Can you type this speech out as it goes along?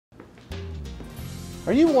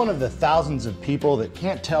Are you one of the thousands of people that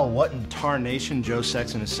can't tell what in tarnation Joe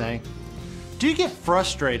Sexton is saying? Do you get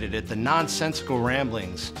frustrated at the nonsensical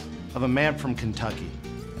ramblings of a man from Kentucky?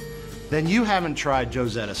 Then you haven't tried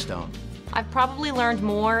Josetta Stone. I've probably learned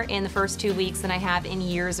more in the first 2 weeks than I have in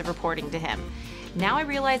years of reporting to him. Now I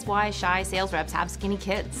realize why shy sales reps have skinny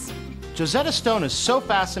kids. Josetta Stone is so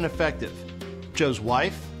fast and effective. Joe's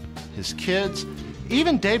wife, his kids,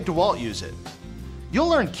 even Dave DeWalt use it. You'll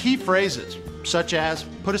learn key phrases, such as,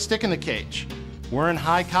 put a stick in the cage, we're in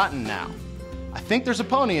high cotton now, I think there's a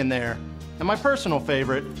pony in there, and my personal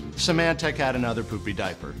favorite, Symantec had another poopy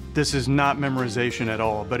diaper. This is not memorization at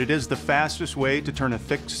all, but it is the fastest way to turn a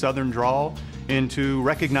thick Southern drawl into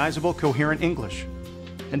recognizable, coherent English.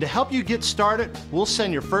 And to help you get started, we'll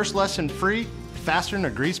send your first lesson free, faster than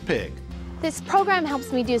a greased pig. This program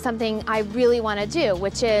helps me do something I really want to do,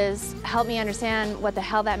 which is help me understand what the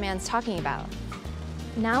hell that man's talking about.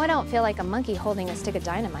 Now I don't feel like a monkey holding a stick of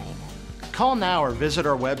dynamite. Call now or visit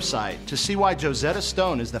our website to see why Josetta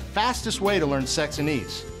Stone is the fastest way to learn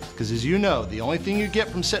Saxonese. Because as you know, the only thing you get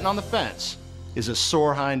from sitting on the fence is a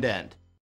sore hind end.